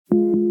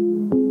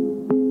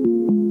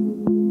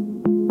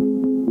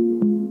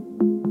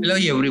Hello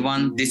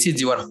everyone, this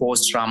is your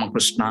host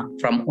Ramakrishna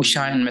from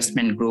Usha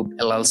Investment Group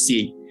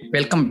LLC.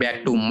 Welcome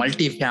back to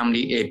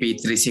Multifamily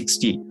AP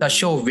 360, the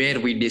show where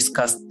we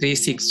discuss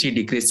 360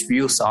 degrees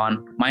views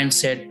on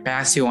mindset,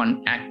 passive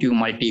and active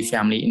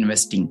multifamily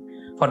investing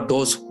for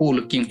those who are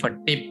looking for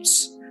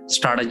tips,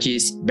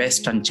 strategies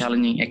based on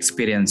challenging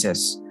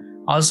experiences.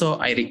 Also,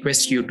 I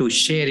request you to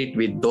share it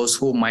with those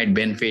who might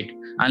benefit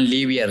and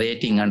leave a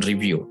rating and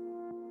review.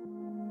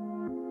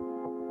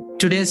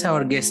 Today's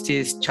our guest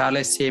is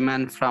Charles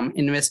Seaman from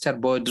Investor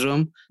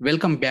Boardroom.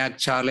 Welcome back,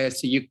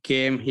 Charles. You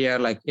came here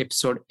like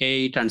episode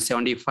 8 and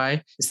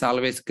 75. It's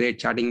always great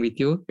chatting with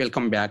you.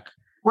 Welcome back.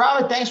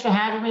 Robert, thanks for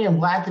having me. I'm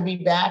glad to be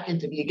back and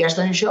to be a guest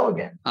on your show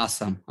again.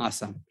 Awesome.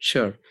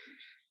 Sure.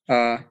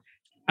 I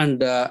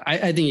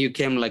think you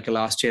came like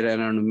last year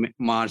around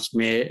March,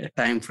 May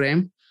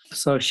timeframe.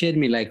 So share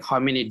me like how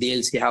many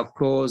deals you have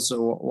closed.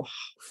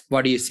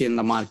 What do you see in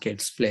the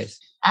marketplace?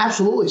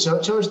 Absolutely. So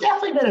it's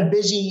definitely been a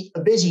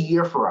busy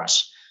year for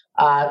us.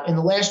 In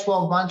the last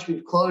 12 months,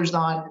 we've closed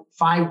on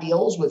 5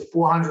 deals with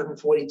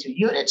 442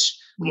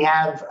 units. We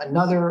have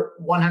another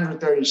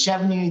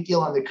 137 unit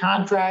deal under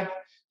contract.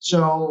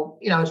 So,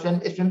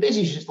 it's been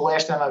busy since the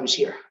last time I was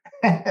here.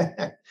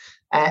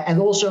 And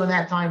also in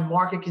that time,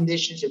 market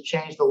conditions have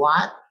changed a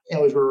lot.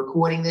 As we're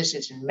recording this,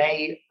 it's in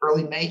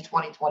early May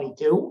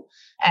 2022.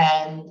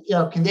 And,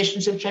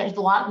 conditions have changed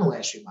a lot in the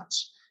last few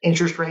months.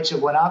 Interest rates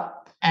have went up.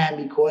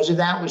 And because of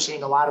that, we're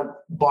seeing a lot of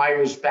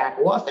buyers back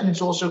off. And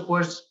it's also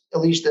caused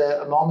at least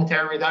a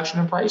momentary reduction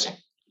in pricing.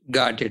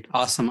 Got it.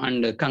 Awesome.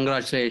 And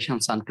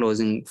congratulations on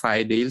closing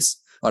 5 deals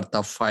worth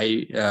of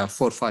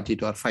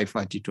 442 or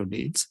 542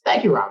 deals.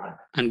 Thank you, Rama.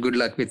 And good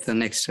luck with the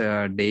next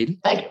deal.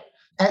 Thank you.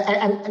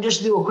 And just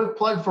to do a quick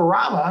plug for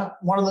Rama,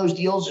 one of those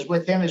deals is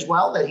with him as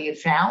well that he had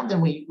found. And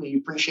we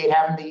appreciate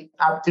having the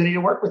opportunity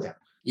to work with him.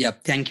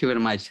 Yep. Thank you very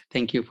much.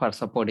 Thank you for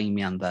supporting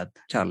me on that,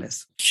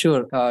 Charles.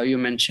 Sure. You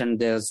mentioned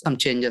there's some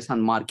changes on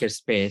market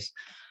space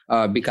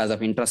because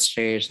of interest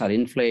rates or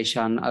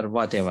inflation or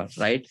whatever,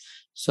 right?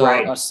 So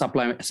right.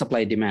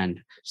 Supply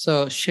demand.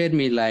 So share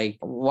me like,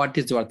 what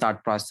is your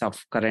thought process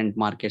of current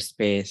market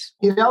space?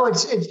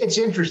 It's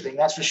interesting.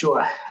 That's for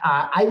sure.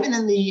 I've been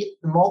in the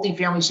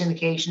multifamily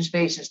syndication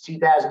space since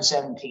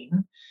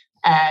 2017.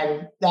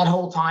 And that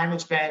whole time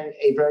it's been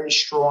a very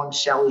strong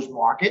seller's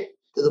market,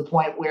 to the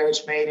point where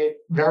it's made it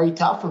very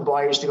tough for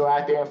buyers to go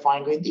out there and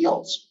find good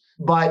deals.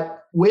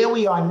 But where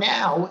we are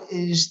now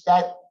is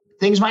that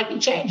things might be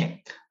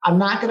changing. I'm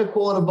not going to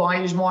call it a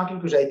buyer's market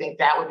because I think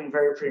that would be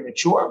very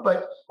premature.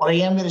 But what I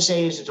am going to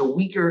say is it's a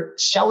weaker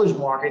seller's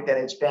market than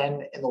it's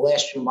been in the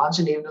last few months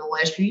and even in the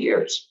last few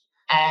years.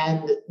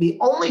 And the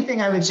only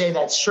thing I would say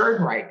that's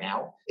certain right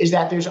now is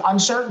that there's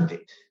uncertainty.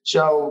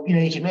 So,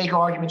 you can make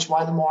arguments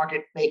why the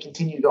market may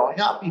continue going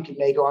up. You can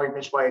make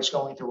arguments why it's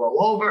going to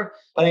roll over.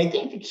 But I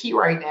think the key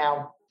right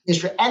now is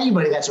for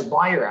anybody that's a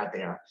buyer out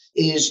there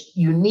is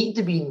you need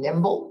to be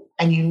nimble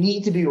and you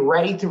need to be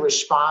ready to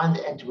respond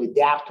and to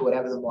adapt to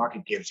whatever the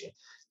market gives you.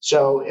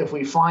 So if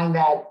we find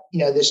that,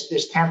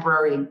 this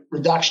temporary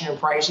reduction in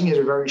pricing is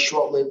a very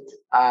short-lived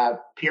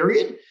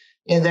period,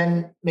 and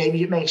then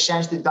maybe it makes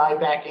sense to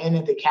dive back in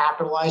and to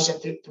capitalize and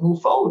to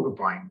move forward with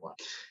buying more.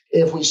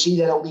 If we see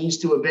that it leads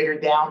to a bigger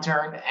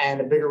downturn and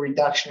a bigger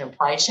reduction in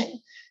pricing,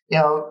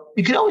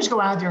 you can always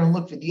go out there and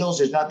look for deals.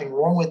 There's nothing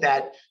wrong with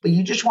that, but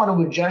you just want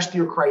to adjust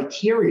your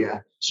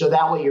criteria so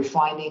that way you're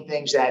finding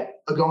things that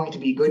are going to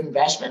be good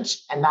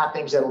investments and not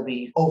things that will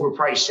be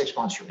overpriced 6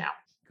 months from now.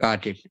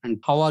 Got it.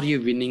 And how are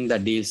you winning the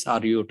deals?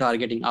 Are you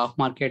targeting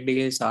off-market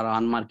deals or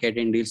on-market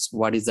deals?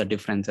 What is the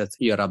differences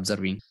you're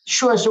observing?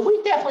 Sure. So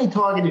we definitely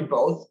targeted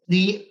both.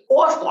 The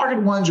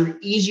off-market ones are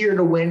easier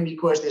to win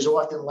because there's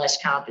often less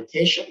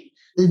competition.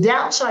 The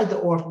downside to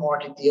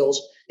off-market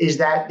deals is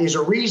that there's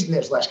a reason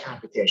there's less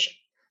competition.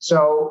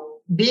 So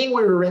being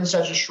where we're in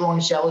such a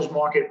strong seller's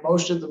market,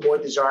 most of the more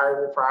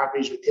desirable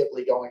properties were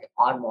typically going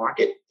on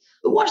market.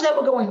 The ones that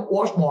were going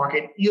off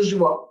market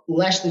usually were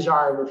less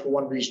desirable for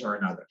one reason or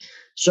another.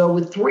 So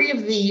with 3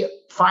 of the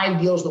 5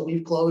 deals that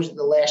we've closed in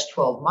the last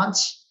 12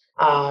 months,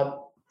 3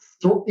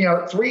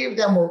 of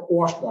them were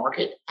off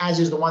market, as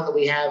is the one that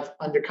we have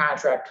under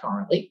contract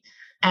currently.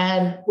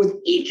 And with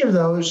each of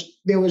those,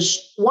 there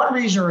was one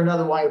reason or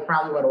another why it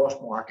probably went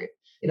off market.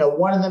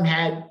 One of them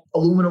had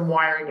aluminum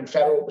wiring and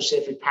Federal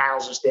Pacific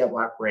panels and stair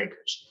block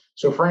breakers.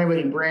 So for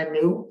anybody brand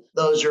new,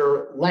 those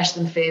are less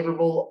than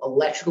favorable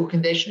electrical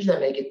conditions that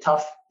make it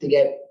tough to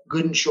get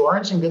good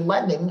insurance and good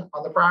lending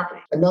on the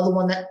property. Another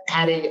one that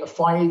had a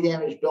fire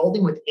damaged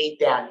building with 8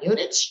 down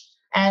units,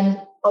 and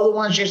other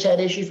ones just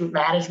had issues with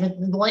management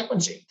and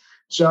delinquency.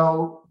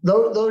 So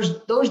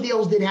those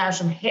deals did have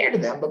some hair to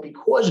them, but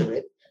because of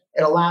it,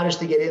 it allowed us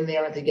to get in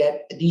there and to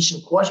get a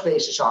decent cost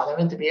basis on them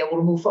and to be able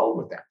to move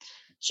forward with them.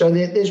 So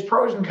there's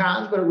pros and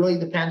cons, but it really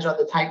depends on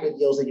the type of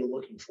deals that you're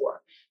looking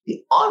for.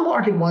 The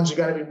on-market ones are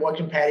going to be more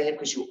competitive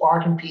because you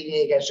are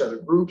competing against other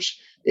groups.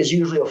 There's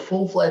usually a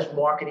full-fledged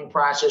marketing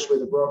process where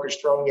the broker's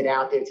throwing it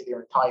out there to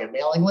their entire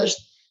mailing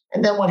list.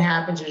 And then what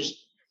happens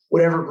is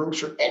whatever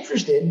groups are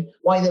interested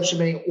wind up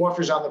submitting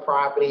offers on the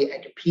property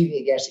and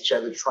competing against each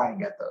other to try and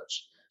get those.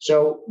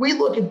 So we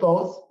look at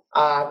both.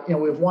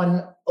 We've won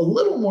a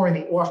little more in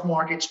the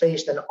off-market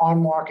space than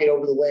on-market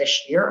over the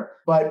last year,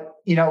 but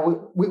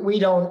we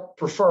don't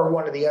prefer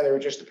one or the other.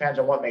 It just depends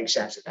on what makes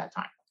sense at that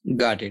time.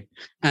 Got it.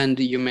 And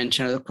you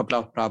mentioned a couple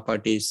of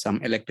properties,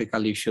 some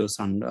electrical issues,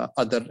 and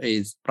other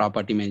is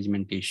property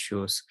management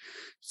issues.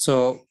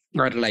 So,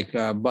 like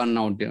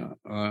burnout,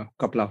 a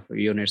couple of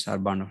units are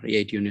burned out,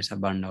 8 units are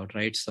burned out,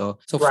 right? So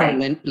Right.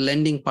 from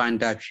lending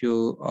point of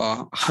view,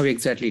 how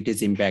exactly it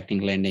is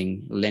impacting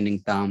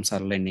lending terms or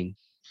lending?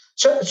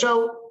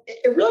 So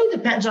it really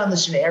depends on the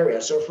scenario.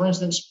 So, for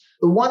instance,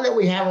 the one that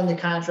we have in the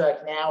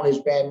contract now has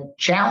been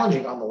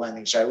challenging on the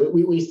lending side.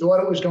 We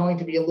thought it was going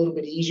to be a little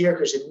bit easier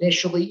because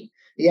initially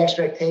the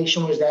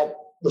expectation was that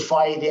the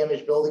fire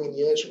damage building and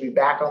units would be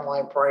back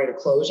online prior to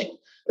closing.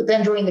 But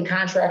then during the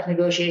contract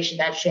negotiation,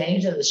 that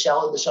changed, and the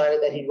seller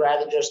decided that he'd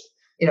rather just,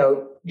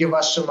 give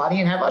us some money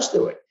and have us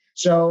do it.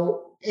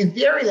 So in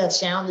theory, that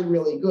sounded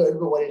really good,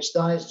 but what it's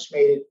done is it's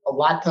made it a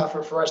lot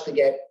tougher for us to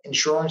get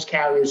insurance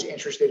carriers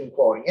interested in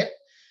quoting it.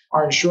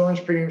 Our insurance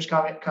premiums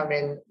come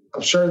in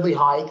absurdly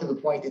high to the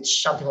point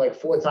it's something like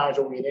 4 times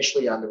what we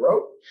initially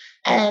underwrote.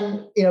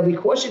 And,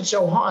 because it's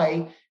so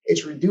high,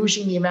 it's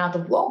reducing the amount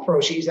of loan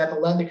proceeds that the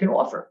lender can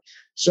offer.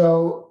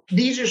 So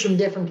these are some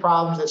different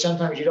problems that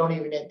sometimes you don't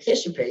even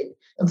anticipate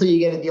until you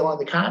get a deal on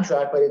the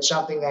contract, but it's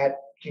something that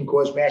can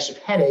cause massive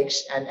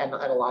headaches and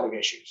a lot of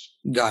issues.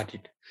 Got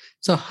it.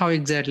 So how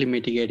exactly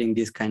mitigating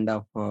these kind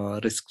of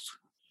risks?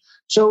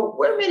 So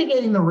we're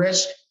mitigating the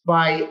risk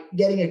by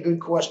getting a good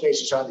cost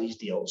basis on these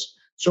deals.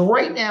 So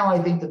right now,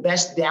 I think the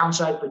best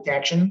downside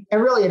protection,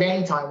 and really at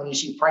any time when you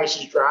see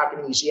prices dropping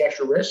and you see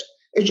extra risk,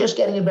 is just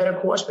getting a better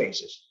cost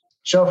basis.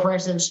 So for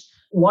instance,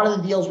 one of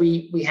the deals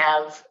we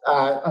have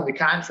under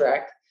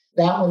contract,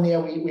 that one there,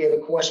 we have a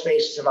cost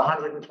basis of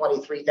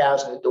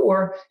 $123,000 a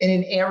door in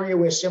an area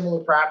where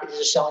similar properties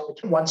are selling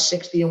between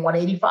 $160 and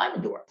 $185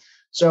 a door.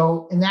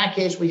 So in that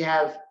case, we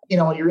have,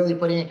 when you really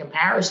put in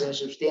comparison, a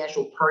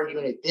substantial per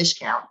unit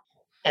discount,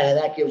 and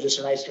that gives us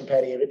a nice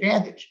competitive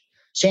advantage.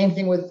 Same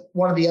thing with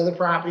one of the other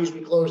properties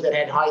we closed that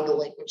had high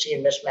delinquency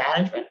and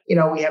mismanagement.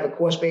 We have a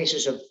cost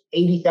basis of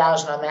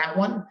 $80,000 on that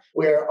one,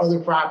 where other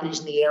properties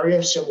in the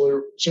area,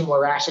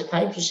 similar asset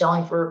types, are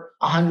selling for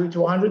 $100,000 to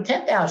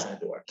 $110,000 a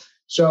door.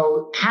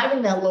 So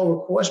having that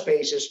lower cost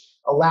basis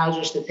allows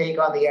us to take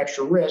on the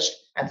extra risk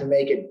and to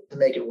make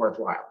it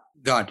worthwhile.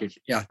 Got it.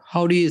 Yeah.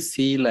 How do you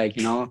see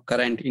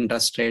current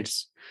interest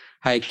rates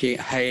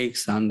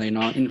hikes and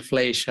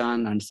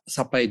inflation and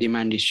supply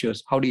demand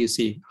issues? How do you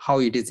see how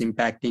it is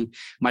impacting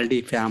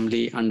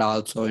multifamily and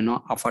also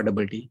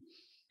affordability?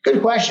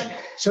 Good question.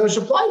 So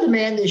supply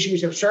demand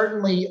issues have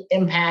certainly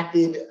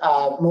impacted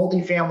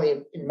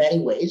multifamily in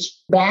many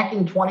ways. Back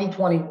in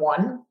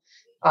 2021,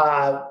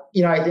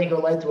 I think it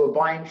led to a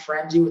buying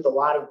frenzy with a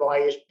lot of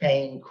buyers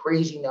paying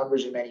crazy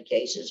numbers in many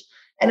cases.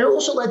 And it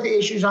also led to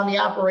issues on the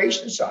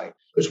operations side,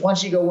 because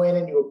once you go in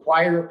and you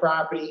acquire a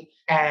property,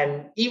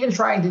 and even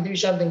trying to do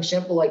something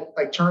simple like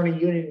turn a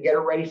unit and get it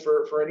ready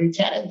for a new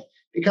tenant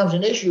becomes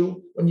an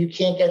issue when you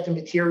can't get the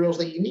materials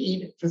that you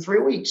need for 3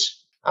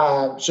 weeks.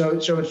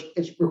 So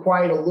it's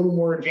required a little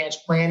more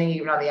advanced planning,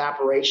 even on the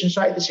operations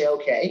side, to say,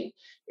 okay,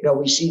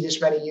 we see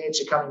this many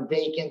units are coming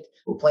vacant.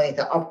 We're planning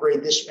to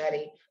upgrade this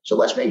many. So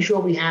let's make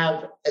sure we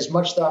have as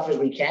much stuff as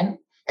we can.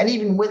 And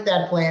even with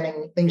that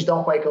planning, things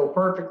don't quite go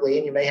perfectly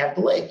and you may have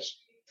delays.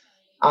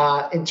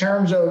 In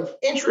terms of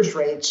interest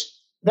rates,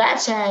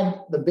 that's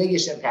had the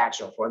biggest impact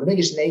so far, the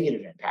biggest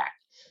negative impact.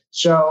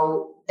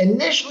 So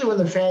initially, when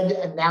the Fed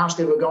announced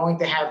they were going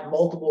to have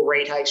multiple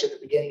rate hikes at the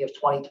beginning of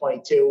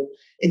 2022,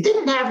 it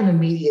didn't have an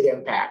immediate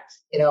impact.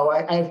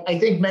 I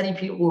think many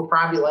people were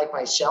probably like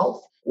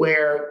myself,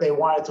 where they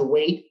wanted to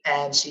wait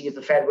and see if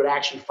the Fed would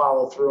actually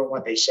follow through on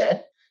what they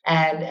said.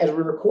 And as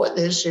we record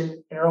this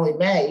in early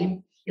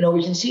May,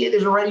 we can see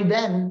there's already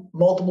been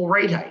multiple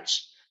rate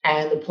hikes.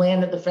 And the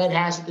plan that the Fed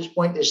has at this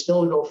point is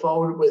still to go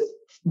forward with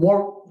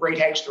more rate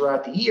hikes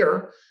throughout the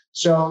year.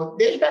 So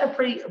there's been a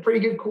pretty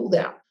good cool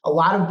down. A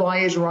lot of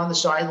buyers are on the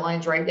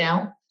sidelines right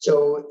now.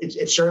 So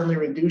it's certainly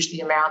reduced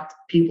the amount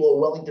people are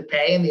willing to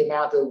pay and the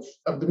amount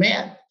of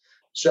demand.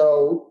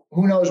 So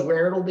who knows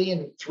where it'll be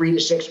in 3 to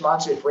 6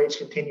 months if rates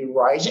continue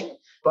rising.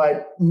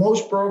 But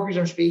most brokers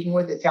I'm speaking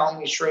with are telling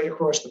me straight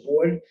across the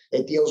board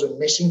that deals are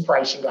missing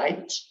pricing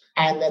guidance,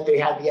 and that they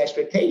have the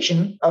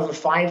expectation of a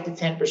 5 to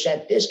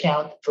 10%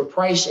 discount for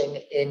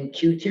pricing in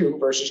Q2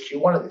 versus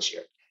Q1 of this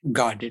year.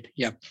 Got it.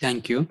 Yeah.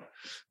 Thank you.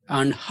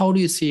 And how do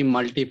you see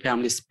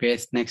multifamily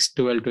space next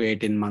 12 to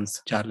 18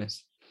 months,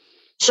 Charles?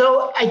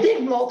 So I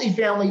think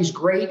multifamily is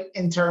great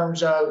in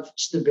terms of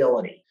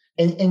stability.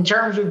 In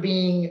terms of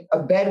being a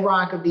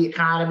bedrock of the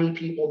economy,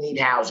 people need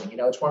housing.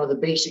 It's one of the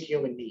basic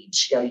human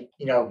needs,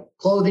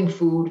 clothing,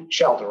 food,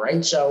 shelter,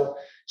 right? So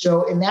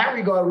in that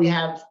regard, we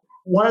have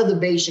one of the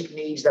basic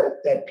needs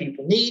that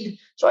people need.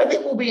 So I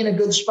think we'll be in a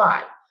good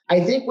spot.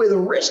 I think where the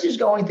risk is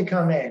going to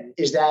come in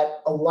is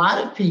that a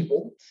lot of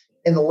people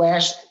in the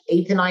last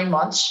 8 to 9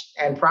 months,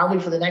 and probably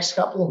for the next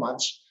couple of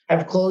months,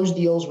 have closed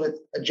deals with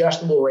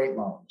adjustable rate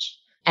loans.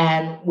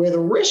 And where the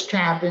risk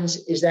happens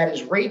is that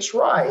as rates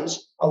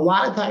rise, a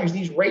lot of times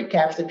these rate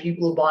caps that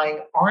people are buying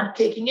aren't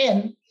kicking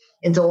in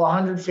until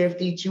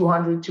 150,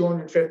 200,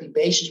 250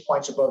 basis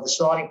points above the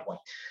starting point.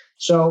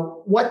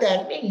 So what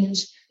that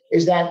means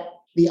is that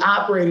the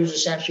operator is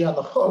essentially on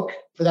the hook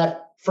for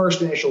that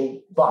first initial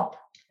bump.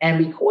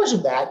 And because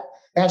of that,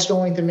 that's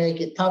going to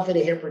make it tougher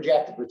to hit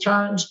projected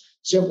returns,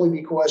 simply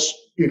because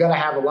you're going to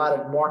have a lot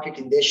of market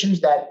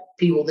conditions that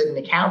people didn't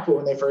account for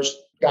when they first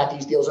got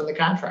these deals under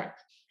contract.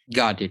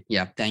 Got it.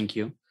 Yeah, thank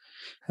you.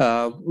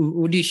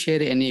 Would you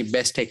share any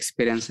best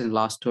experience in the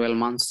last 12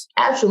 months?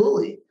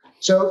 Absolutely.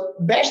 So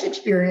best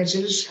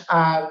experiences,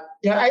 I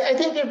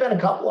think there have been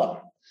a couple of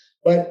them.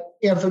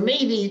 But for me,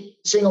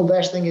 the single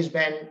best thing has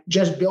been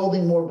just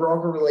building more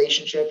broker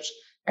relationships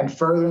and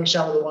furthering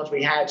some of the ones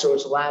we had. So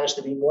it's allowed us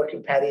to be more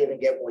competitive and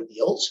get more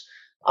deals.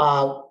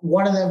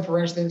 One of them, for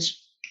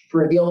instance,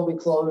 for a deal that we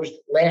closed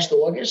last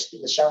August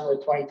in the summer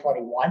of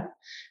 2021,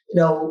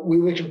 we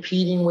were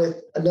competing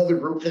with another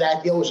group for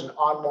that deal. It was an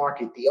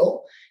on-market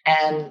deal.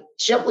 And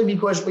simply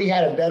because we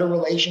had a better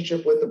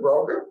relationship with the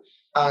broker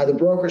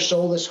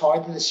sold us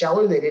hard to the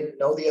seller. They didn't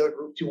know the other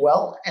group too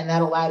well. And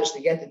that allowed us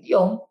to get the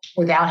deal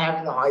without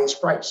having the highest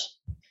price.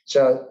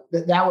 So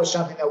that was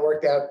something that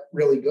worked out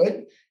really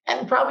good.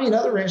 And probably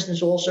another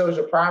instance also is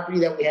a property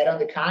that we had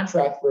under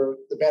contract for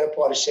the better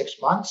part of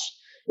 6 months.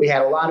 We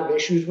had a lot of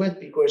issues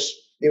with because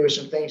there were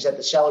some things that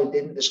the seller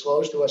didn't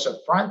disclose to us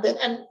up front.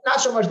 And not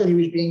so much that he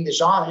was being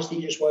dishonest,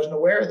 he just wasn't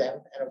aware of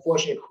them. And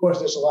unfortunately, it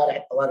caused us a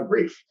lot of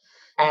grief.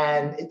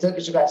 And it took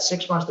us about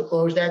 6 months to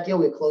close that deal.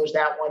 We closed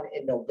that one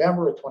in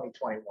November of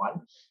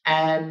 2021.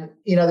 And,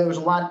 there was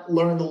a lot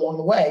learned along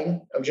the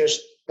way of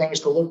just things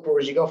to look for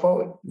as you go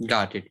forward.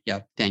 Got it.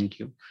 Yeah. Thank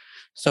you.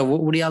 So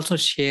would you also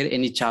share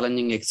any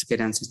challenging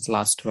experiences the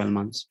last 12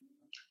 months?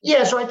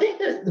 Yeah. So I think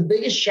that the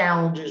biggest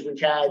challenges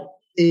we've had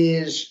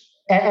is,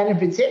 and in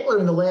particular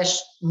in the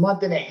last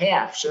month and a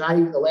half, so not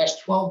even the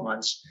last 12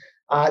 months,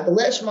 the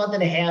last month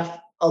and a half,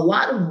 a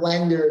lot of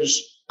lenders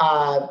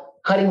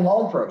cutting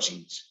loan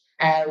proceeds.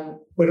 And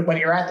when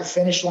you're at the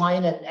finish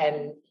line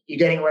and you're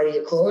getting ready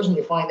to close and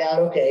you find out,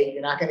 okay,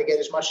 you're not going to get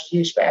as much as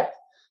you expect.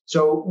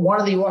 So one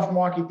of the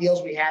off-market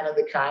deals we had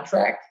under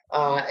contract,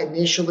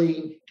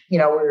 initially, we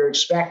were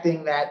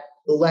expecting that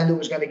the lender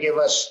was going to give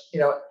us,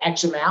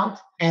 X amount,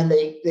 and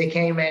they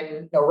came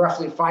in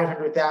roughly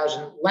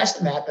 $500,000 less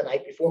than that the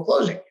night before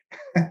closing.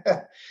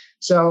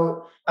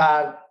 So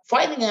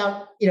finding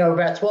out,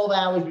 about 12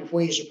 hours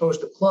before you're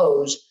supposed to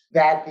close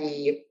that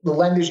the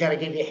lender's going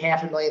to give you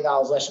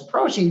 $500,000 less in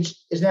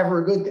proceeds is never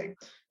a good thing.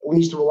 It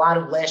leads to a lot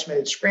of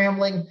last-minute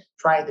scrambling,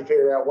 trying to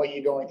figure out what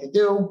you're going to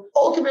do.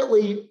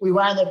 Ultimately, we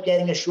wound up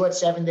getting a short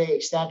 7-day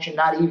extension,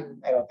 not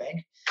even, I don't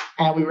think.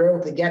 And we were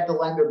able to get the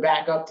lender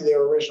back up to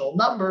their original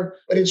number,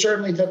 but it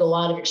certainly took a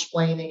lot of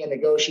explaining and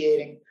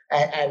negotiating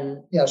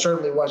and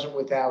certainly wasn't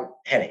without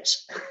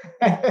headaches.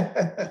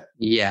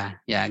 Yeah,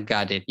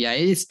 got it. Yeah,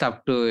 it's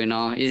tough to,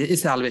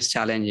 it's always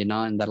challenge,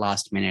 in the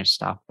last minute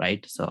stuff,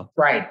 right? So,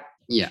 right.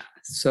 Yeah.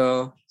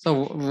 So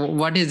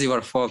what is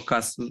your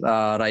focus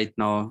right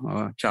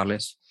now,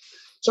 Charles?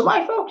 So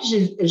my focus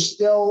is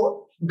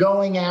still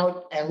going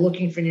out and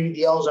looking for new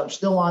deals. I'm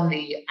still on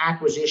the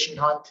acquisition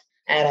hunt,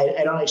 and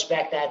I don't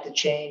expect that to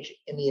change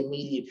in the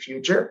immediate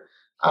future.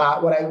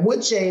 What I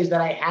would say is that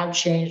I have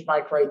changed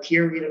my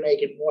criteria to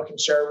make it more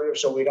conservative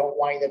so we don't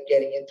wind up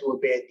getting into a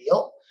bad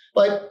deal.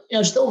 But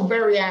still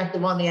very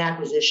active on the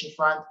acquisition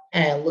front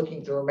and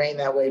looking to remain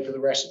that way for the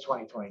rest of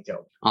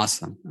 2022.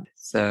 Awesome.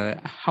 So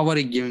how are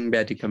you giving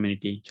back to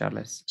community,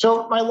 Charles?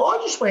 So my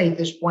largest way at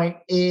this point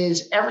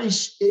is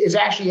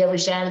actually every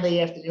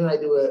Saturday afternoon I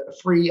do a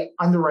free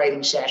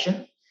underwriting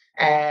session.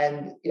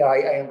 And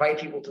I invite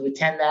people to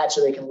attend that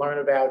so they can learn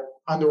about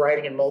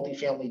underwriting and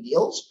multifamily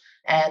deals.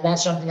 And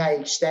that's something I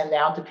extend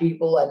out to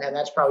people. And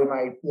that's probably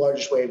my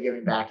largest way of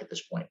giving back at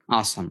this point.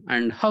 Awesome.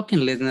 And how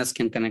can listeners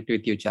connect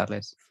with you,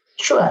 Charles?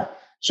 Sure.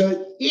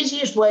 So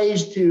easiest way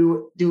is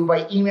to do it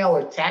by email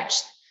or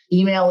text.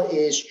 Email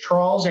is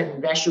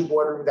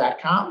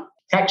charles@investorboardroom.com.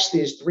 Text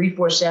is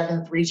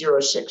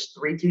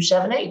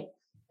 347-306-3278.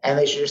 And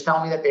they should just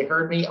tell me that they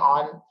heard me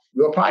on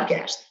your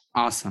podcast.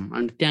 Awesome.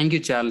 And thank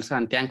you, Charles.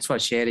 And thanks for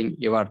sharing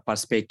your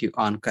perspective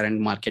on current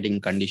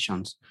marketing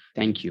conditions.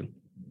 Thank you.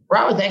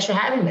 Robert, thanks for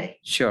having me.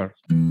 Sure.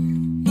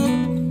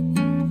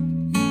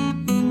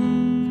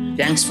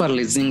 Thanks for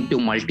listening to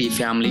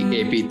Multifamily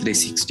AP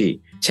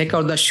 360. Check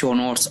out the show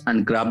notes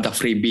and grab the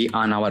freebie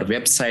on our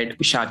website,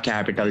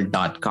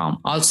 ushacapital.com.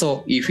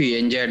 Also, if you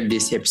enjoyed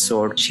this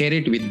episode, share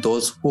it with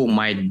those who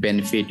might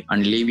benefit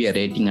and leave a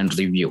rating and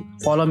review.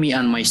 Follow me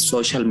on my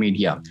social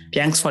media.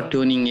 Thanks for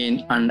tuning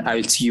in, and I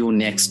will see you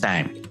next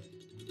time.